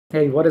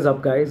Hey, what is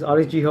up, guys?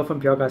 RSG here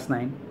from Purecast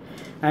 9.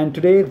 And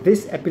today,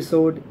 this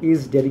episode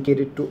is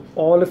dedicated to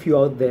all of you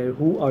out there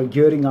who are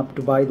gearing up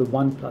to buy the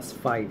OnePlus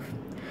 5.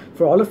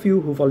 For all of you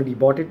who've already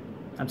bought it,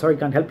 I'm sorry I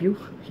can't help you,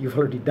 you've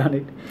already done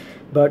it.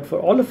 But for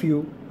all of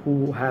you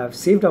who have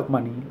saved up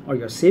money or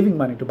you're saving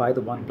money to buy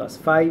the OnePlus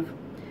 5,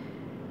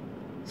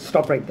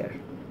 stop right there.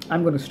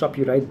 I'm going to stop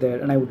you right there,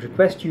 and I would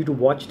request you to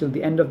watch till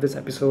the end of this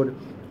episode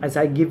as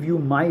I give you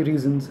my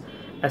reasons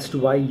as to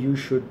why you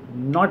should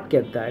not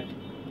get that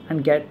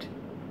and get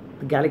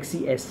the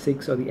Galaxy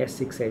S6 or the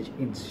S6 Edge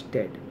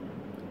instead.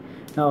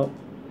 Now,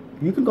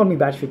 you can call me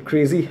batshit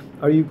crazy,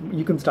 or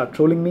you can start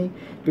trolling me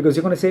because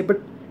you're going to say, but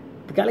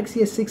the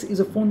Galaxy S6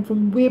 is a phone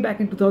from way back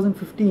in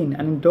 2015,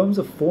 and in terms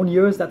of phone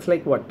years, that's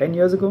like what, 10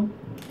 years ago?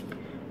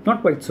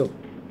 Not quite so.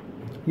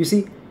 You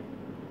see,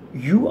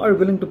 you are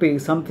willing to pay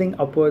something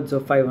upwards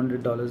of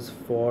 $500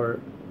 for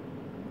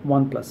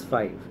OnePlus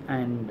 5,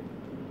 and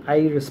I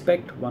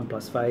respect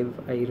OnePlus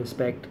 5. I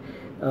respect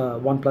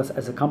OnePlus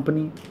as a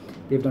company.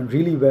 They've done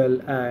really well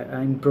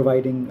in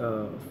providing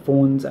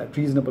phones at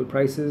reasonable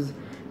prices,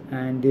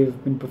 and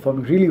they've been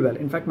performing really well.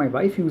 In fact, my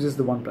wife uses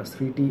the OnePlus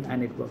 3T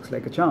and it works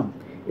like a charm.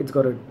 It's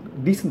got a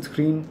decent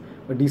screen,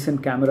 a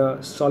decent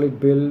camera, solid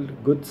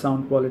build, good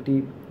sound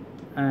quality,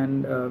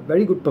 and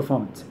very good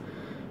performance.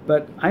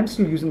 But I'm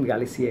still using the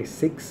Galaxy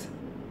S6,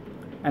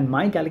 and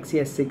my Galaxy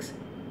S6,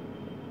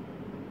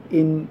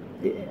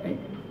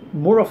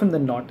 more often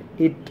than not,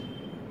 it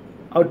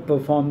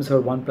outperforms her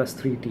OnePlus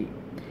 3T,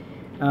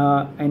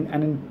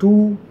 and in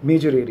two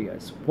major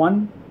areas.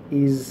 One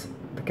is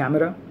the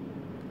camera.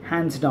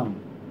 Hands down,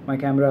 my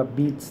camera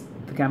beats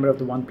the camera of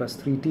the OnePlus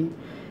 3T,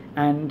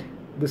 and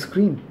the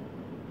screen.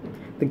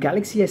 The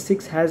Galaxy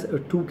S6 has a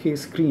 2K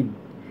screen,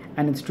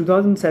 and it's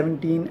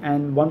 2017,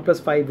 and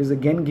OnePlus 5 is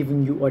again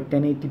giving you a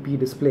 1080p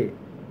display.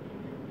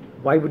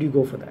 Why would you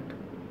go for that?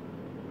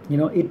 You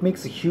know, it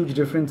makes a huge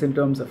difference in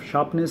terms of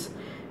sharpness,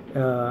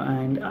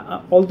 and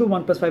although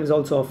OnePlus 5 is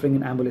also offering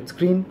an AMOLED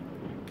screen,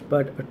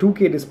 but a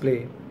 2K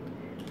display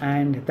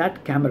and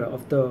that camera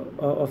of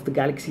the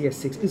Galaxy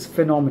S6 is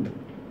phenomenal.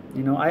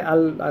 You know,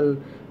 I'll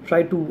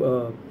try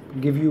to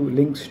give you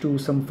links to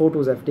some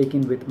photos I've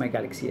taken with my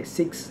Galaxy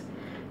S6,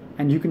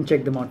 and you can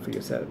check them out for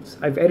yourselves.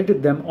 I've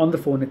edited them on the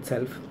phone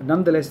itself.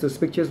 Nonetheless, those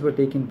pictures were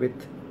taken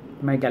with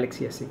my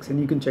Galaxy S6,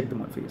 and you can check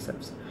them out for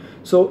yourselves.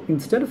 So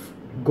instead of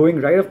going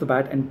right off the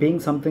bat and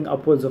paying something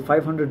upwards of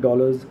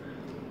 $500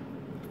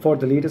 for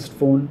the latest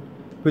phone,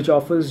 which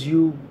offers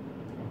you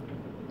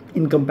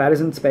in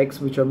comparison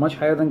specs which are much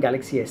higher than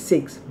Galaxy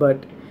S6,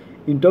 but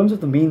in terms of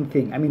the main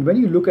thing, I mean, when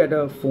you look at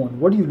a phone,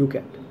 what do you look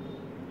at?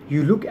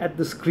 You look at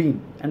the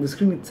screen, and the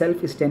screen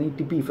itself is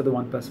 1080p for the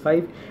OnePlus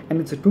 5,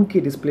 and it's a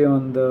 2K display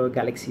on the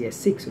Galaxy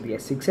S6 or the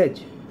S6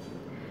 Edge.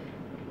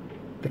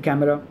 The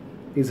camera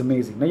is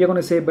amazing. Now you're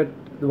going to say, but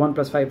the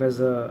OnePlus 5 has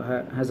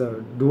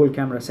a dual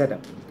camera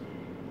setup.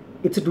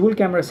 It's a dual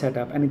camera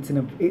setup, and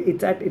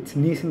it's at its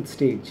nascent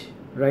stage,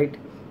 right?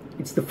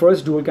 It's the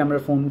first dual camera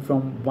phone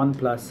from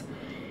OnePlus.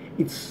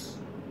 It's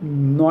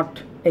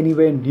not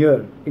anywhere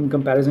near in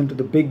comparison to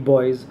the big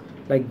boys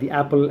like the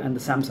Apple and the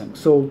Samsung.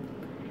 So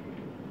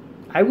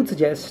I would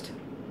suggest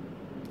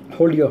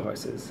hold your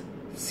horses,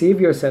 save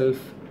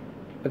yourself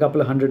a couple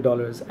of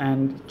 $100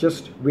 and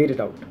just wait it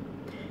out.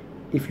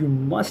 If you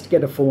must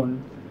get a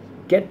phone,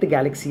 get the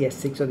Galaxy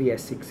S6 or the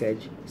S6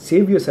 Edge,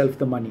 save yourself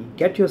the money,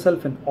 get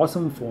yourself an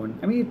awesome phone.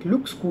 I mean, it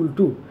looks cool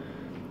too.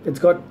 It's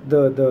got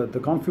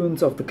the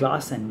confluence of the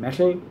glass and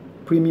metal,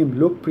 premium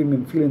look,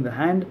 premium feel in the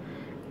hand,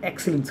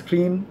 excellent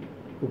screen,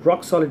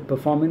 rock solid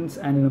performance,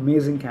 and an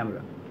amazing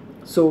camera.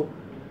 So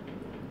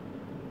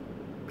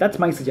that's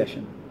my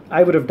suggestion.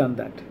 I would have done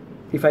that.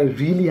 If I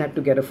really had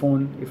to get a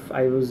phone, if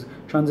I was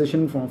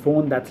transitioning from a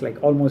phone that's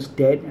like almost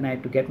dead and I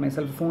had to get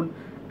myself a phone,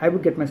 I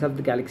would get myself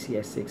the Galaxy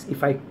S6.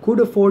 If I could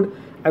afford,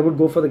 I would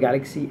go for the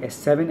Galaxy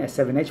S7,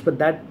 S7 Edge, but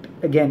that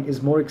again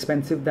is more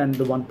expensive than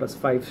the OnePlus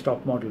 5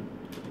 top model.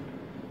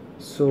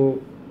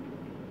 So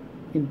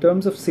in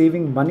terms of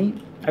saving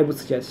money, I would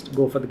suggest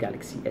go for the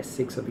Galaxy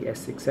S6 or the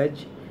S6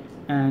 Edge,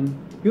 and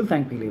you'll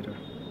thank me later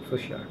for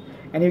sure.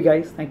 Anyway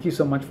guys, thank you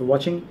so much for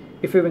watching.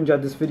 If you've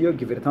enjoyed this video,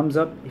 give it a thumbs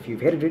up. If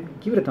you've hated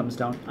it, give it a thumbs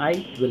down.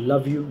 I will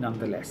love you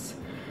nonetheless.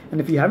 And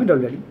if you haven't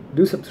already,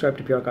 do subscribe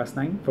to Purecast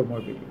 9 for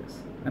more videos.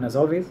 And as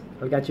always,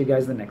 I'll catch you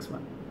guys in the next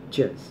one.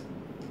 Cheers.